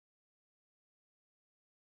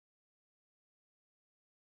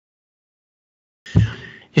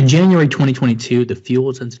In January 2022, the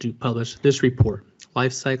Fuels Institute published this report,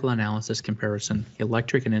 Life Cycle Analysis Comparison,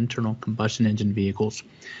 Electric and Internal Combustion Engine Vehicles.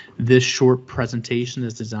 This short presentation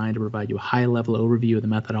is designed to provide you a high-level overview of the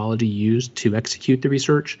methodology used to execute the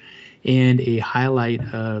research and a highlight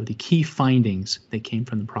of the key findings that came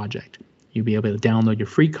from the project. You'll be able to download your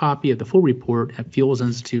free copy of the full report at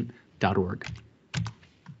fuelsinstitute.org.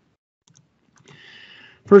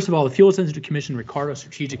 First of all, the Fuels Institute commissioned Ricardo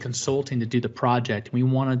Strategic Consulting to do the project. We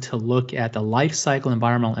wanted to look at the life cycle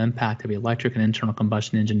environmental impact of electric and internal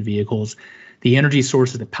combustion engine vehicles, the energy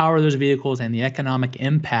sources that power those vehicles, and the economic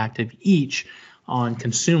impact of each on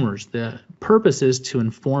consumers. The purpose is to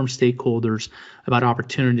inform stakeholders about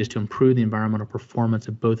opportunities to improve the environmental performance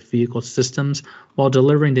of both vehicle systems while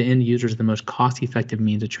delivering to end users the most cost-effective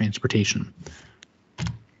means of transportation.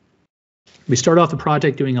 We start off the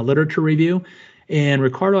project doing a literature review. And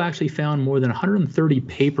Ricardo actually found more than 130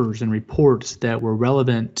 papers and reports that were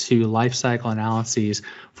relevant to life cycle analyses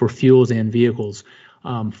for fuels and vehicles.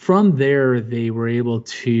 From there, they were able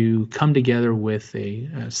to come together with a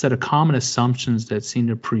set of common assumptions that seemed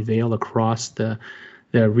to prevail across the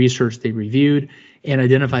research they reviewed and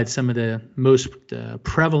identified some of the most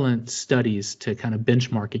prevalent studies to kind of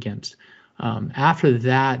benchmark against. After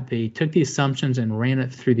that, they took the assumptions and ran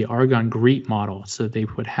it through the Argonne-Greet model, so they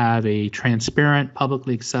would have a transparent,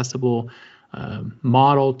 publicly accessible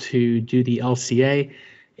model to do the LCA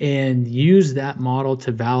and use that model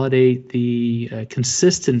to validate the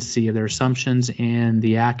consistency of their assumptions and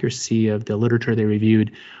the accuracy of the literature they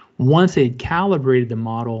reviewed. Once they had calibrated the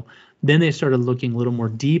model, then they started looking a little more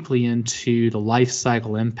deeply into the life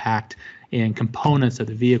cycle impact and components of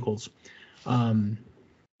the vehicles.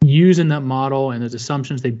 Using that model and those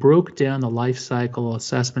assumptions, they broke down the life cycle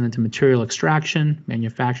assessment into material extraction,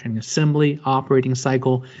 manufacturing assembly, operating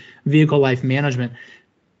cycle, vehicle life management,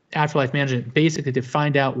 afterlife management, basically to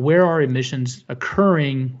find out where are emissions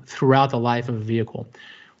occurring throughout the life of a vehicle.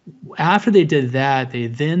 After they did that, they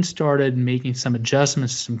then started making some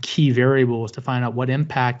adjustments, some key variables to find out what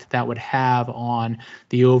impact that would have on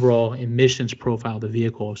the overall emissions profile of the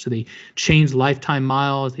vehicle. So they changed lifetime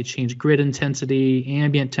miles, they changed grid intensity,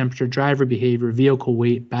 ambient temperature, driver behavior, vehicle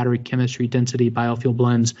weight, battery chemistry, density, biofuel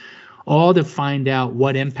blends, all to find out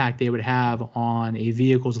what impact they would have on a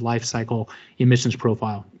vehicle's life cycle emissions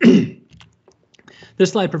profile. This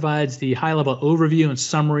slide provides the high-level overview and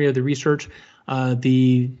summary of the research.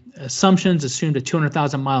 The assumptions assumed a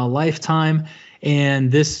 200,000 mile lifetime,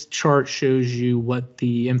 and this chart shows you what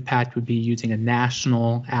the impact would be using a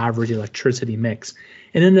national average electricity mix.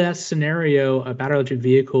 And in that scenario, a battery electric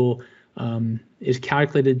vehicle is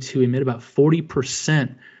calculated to emit about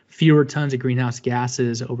 40% fewer tons of greenhouse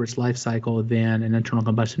gases over its life cycle than an internal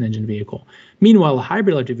combustion engine vehicle. Meanwhile, a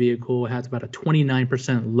hybrid electric vehicle has about a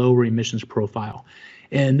 29% lower emissions profile.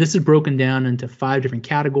 And this is broken down into 5 different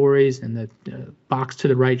categories, and the box to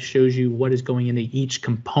the right shows you what is going into each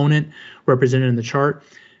component represented in the chart.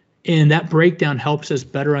 And that breakdown helps us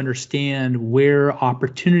better understand where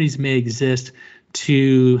opportunities may exist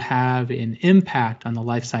to have an impact on the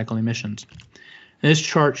life cycle emissions. This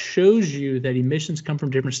chart shows you that emissions come from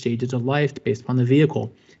different stages of life based upon the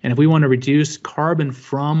vehicle. And if we want to reduce carbon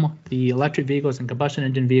from the electric vehicles and combustion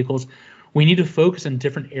engine vehicles, we need to focus on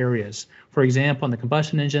different areas. For example, on the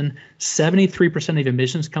combustion engine, 73% of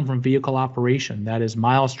emissions come from vehicle operation. That is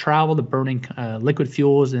miles traveled, the burning liquid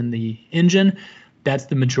fuels in the engine. That's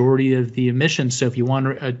the majority of the emissions. So if you want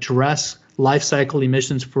to address life cycle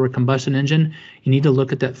emissions for a combustion engine, you need to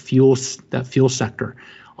look at that fuel sector.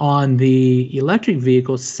 On the electric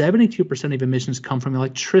vehicles, 72% of emissions come from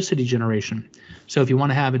electricity generation. So if you want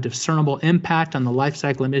to have a discernible impact on the life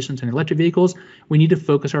cycle emissions in electric vehicles, we need to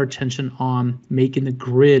focus our attention on making the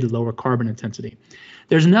grid lower carbon intensity.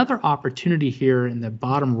 There's another opportunity here in the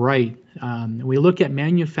bottom right. We look at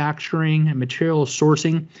manufacturing and material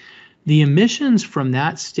sourcing. The emissions from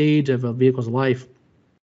that stage of a vehicle's life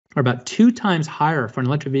are about 2 times higher for an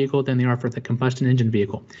electric vehicle than they are for the combustion engine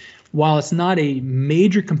vehicle. While it's not a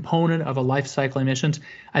major component of a life cycle emissions,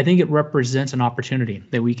 I think it represents an opportunity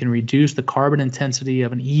that we can reduce the carbon intensity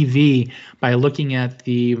of an EV by looking at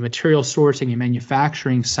the material sourcing and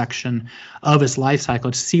manufacturing section of its life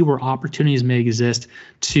cycle to see where opportunities may exist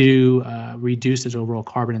to reduce its overall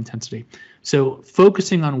carbon intensity. So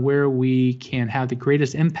focusing on where we can have the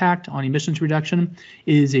greatest impact on emissions reduction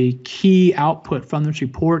is a key output from this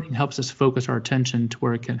report and helps us focus our attention to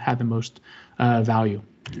where it can have the most value.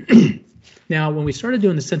 Now, when we started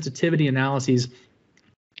doing the sensitivity analyses,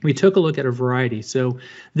 we took a look at a variety. So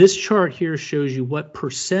this chart here shows you what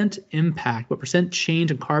percent impact, what percent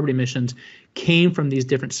change in carbon emissions came from these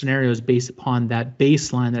different scenarios based upon that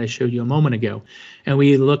baseline that I showed you a moment ago. And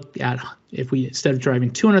we looked at, if we, instead of driving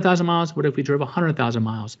 200,000 miles, what if we drove 100,000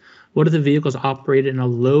 miles? What if the vehicles operated in a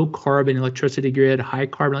low carbon electricity grid, high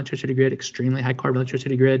carbon electricity grid, extremely high carbon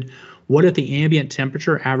electricity grid? What if the ambient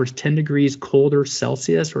temperature averaged 10 degrees colder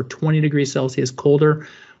Celsius or 20 degrees Celsius colder?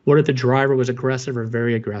 What if the driver was aggressive or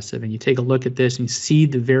very aggressive? And you take a look at this and you see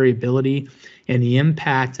the variability and the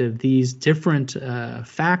impact of these different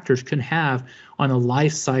factors can have on the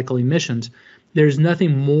life cycle emissions. There's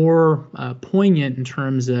nothing more poignant in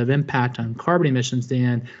terms of impact on carbon emissions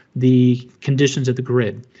than the conditions of the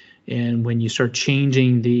grid. And when you start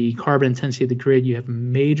changing the carbon intensity of the grid, you have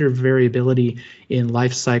major variability in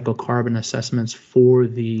life cycle carbon assessments for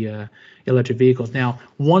the electric vehicles. Now,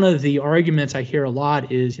 one of the arguments I hear a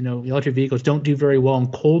lot is, electric vehicles don't do very well in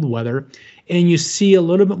cold weather, and you see a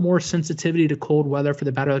little bit more sensitivity to cold weather for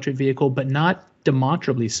the battery electric vehicle, but not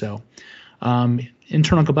demonstrably so.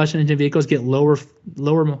 Internal combustion engine vehicles get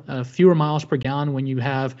fewer miles per gallon when you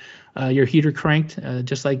have your heater cranked,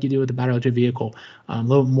 just like you do with the battery electric vehicle. A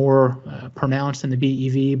little more pronounced in the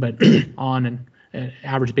BEV, but on an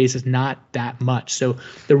average basis, not that much. So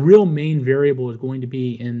the real main variable is going to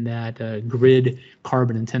be in that grid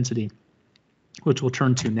carbon intensity, which we'll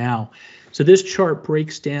turn to now. So this chart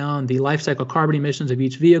breaks down the life cycle carbon emissions of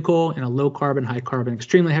each vehicle in a low carbon, high carbon,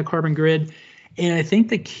 extremely high carbon grid. And I think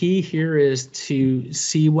the key here is to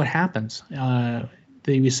see what happens.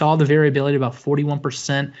 We saw the variability about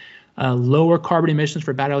 41% lower carbon emissions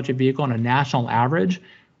for battery electric vehicle on a national average.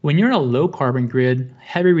 When you're in a low carbon grid,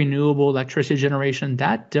 heavy renewable electricity generation,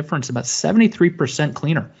 that difference is about 73%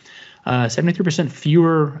 cleaner, 73%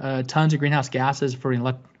 fewer tons of greenhouse gases for an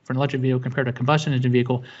electric vehicle compared to a combustion engine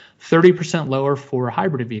vehicle, 30% lower for a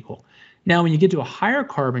hybrid vehicle. Now, when you get to a higher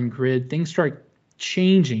carbon grid, things start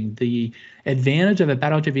changing. The advantage of a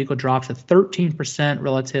battery electric vehicle drops to 13%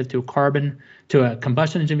 relative to a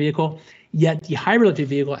combustion engine vehicle. Yet the hybrid electric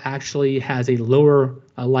vehicle actually has a lower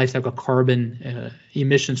life cycle carbon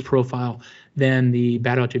emissions profile than the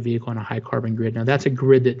battery electric vehicle on a high carbon grid. Now that's a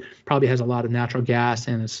grid that probably has a lot of natural gas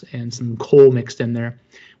and some coal mixed in there.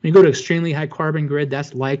 When you go to extremely high carbon grid,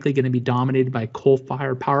 that's likely going to be dominated by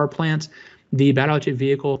coal-fired power plants. The battery electric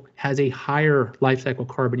vehicle has a higher life cycle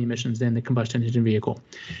carbon emissions than the combustion engine vehicle.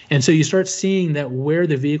 And so you start seeing that where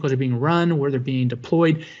the vehicles are being run, where they're being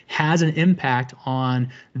deployed, has an impact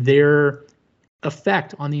on their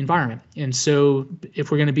effect on the environment. And so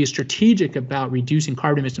if we're going to be strategic about reducing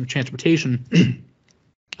carbon emissions from transportation,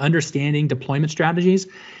 understanding deployment strategies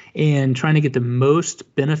and trying to get the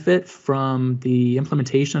most benefit from the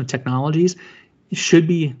implementation of technologies should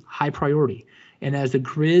be high priority. And as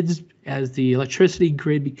the electricity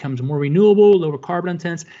grid becomes more renewable, lower carbon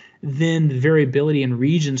intense, then the variability in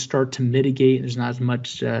regions start to mitigate. There's not as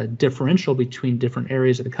much differential between different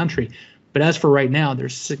areas of the country. But as for right now,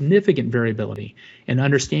 there's significant variability, and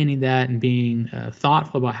understanding that and being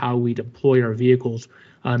thoughtful about how we deploy our vehicles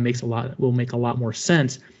will make a lot more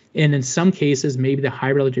sense. And in some cases, maybe the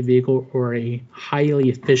hybrid electric vehicle or a highly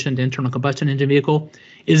efficient internal combustion engine vehicle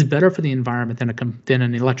is better for the environment than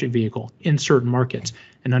an electric vehicle in certain markets,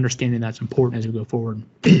 and understanding that's important as we go forward.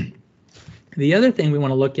 The other thing we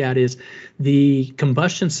want to look at is the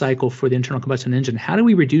combustion cycle for the internal combustion engine. How do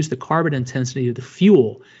we reduce the carbon intensity of the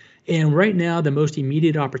fuel? And right now, the most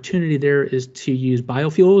immediate opportunity there is to use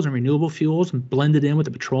biofuels and renewable fuels and blend it in with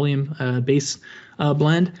a petroleum base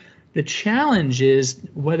blend. The challenge is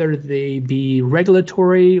whether they be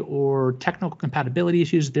regulatory or technical compatibility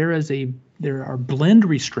issues. There are blend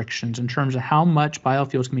restrictions in terms of how much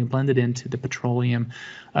biofuels can be blended into the petroleum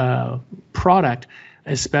product,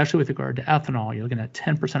 especially with regard to ethanol. You're looking at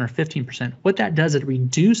 10% or 15%. What that does, it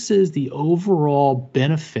reduces the overall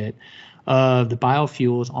benefit of the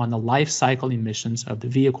biofuels on the life cycle emissions of the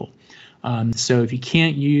vehicle. So if you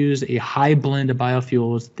can't use a high blend of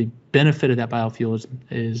biofuels, the benefit of that biofuel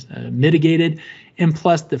is mitigated, and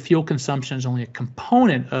plus the fuel consumption is only a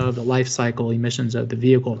component of the life cycle emissions of the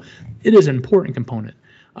vehicle. It is an important component.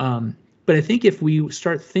 But I think if we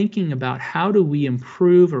start thinking about how do we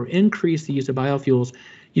improve or increase the use of biofuels,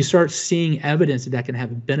 you start seeing evidence that can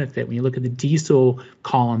have a benefit. When you look at the diesel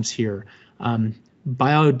columns here,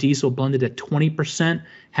 biodiesel blended at 20%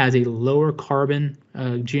 has a lower carbon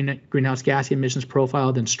greenhouse gas emissions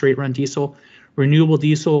profile than straight run diesel. Renewable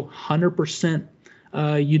diesel, 100%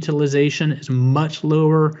 utilization is much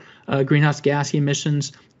lower greenhouse gas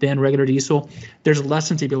emissions than regular diesel. There's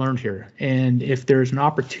lessons to be learned here. And if there's an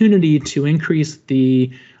opportunity to increase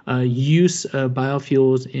the use of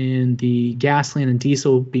biofuels in the gasoline and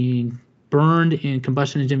diesel being burned in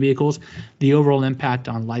combustion engine vehicles, the overall impact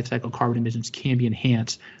on life cycle carbon emissions can be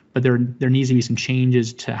enhanced. But there needs to be some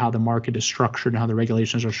changes to how the market is structured and how the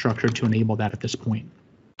regulations are structured to enable that at this point.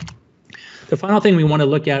 The final thing we want to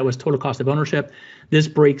look at was total cost of ownership. This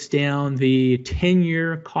breaks down the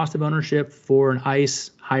 10-year cost of ownership for an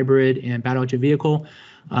ICE, hybrid, and battery electric vehicle.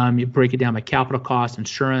 You break it down by capital cost,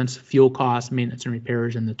 insurance, fuel costs, maintenance and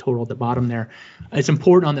repairs, and the total at the bottom there. It's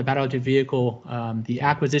important on the battery electric vehicle, the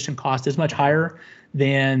acquisition cost is much higher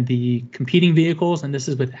than the competing vehicles, and this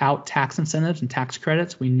is without tax incentives and tax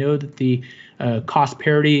credits. We know that the cost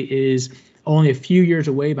parity is only a few years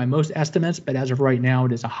away by most estimates, but as of right now,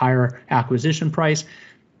 it is a higher acquisition price.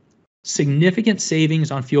 Significant savings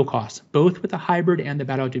on fuel costs, both with the hybrid and the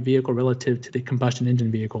battery electric vehicle relative to the combustion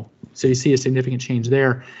engine vehicle. So you see a significant change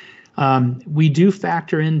there. We do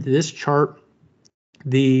factor into this chart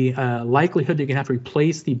the likelihood that you're going to have to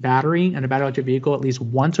replace the battery in a battery electric vehicle at least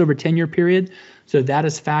once over a 10-year period. So that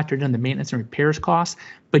is factored in the maintenance and repairs costs.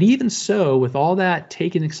 But even so, with all that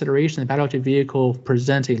taken into consideration, the battery electric vehicle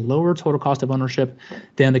presents a lower total cost of ownership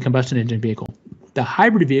than the combustion engine vehicle. The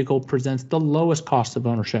hybrid vehicle presents the lowest cost of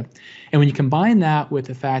ownership. And when you combine that with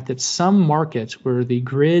the fact that some markets where the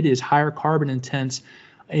grid is higher carbon intense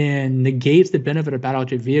and negates the benefit of battery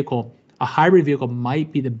electric vehicle, a hybrid vehicle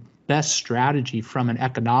might be the best strategy from an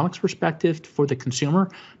economics perspective for the consumer,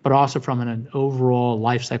 but also from an overall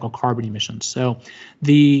life cycle carbon emissions. So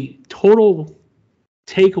the total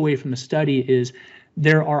takeaway from the study is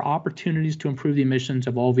there are opportunities to improve the emissions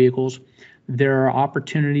of all vehicles. There are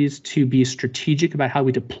opportunities to be strategic about how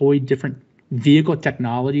we deploy different vehicle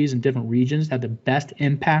technologies in different regions that have the best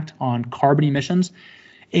impact on carbon emissions.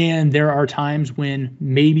 And there are times when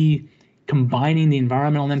maybe combining the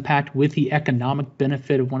environmental impact with the economic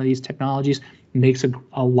benefit of one of these technologies makes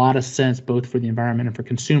a lot of sense both for the environment and for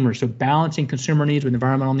consumers. So balancing consumer needs with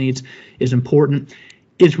environmental needs is important.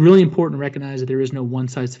 It's really important to recognize that there is no one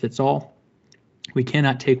size fits all. We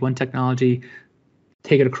cannot take one technology,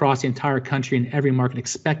 take it across the entire country and every market,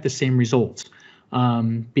 expect the same results.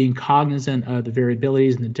 Being cognizant of the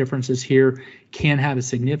variabilities and the differences here can have a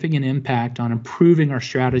significant impact on improving our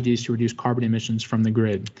strategies to reduce carbon emissions from the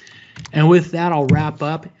grid. And with that, I'll wrap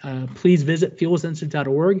up. Please visit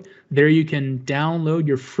fuelsinstitute.org. There you can download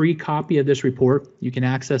your free copy of this report. You can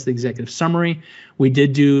access the executive summary. We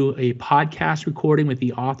did do a podcast recording with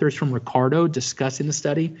the authors from Ricardo discussing the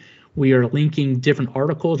study. We are linking different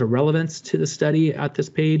articles of relevance to the study at this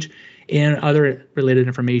page and other related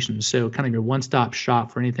information. So kind of your one-stop shop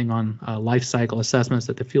for anything on life cycle assessments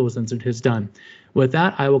that the Fuels Institute has done. With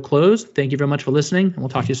that, I will close. Thank you very much for listening, and we'll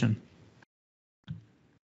talk to you soon.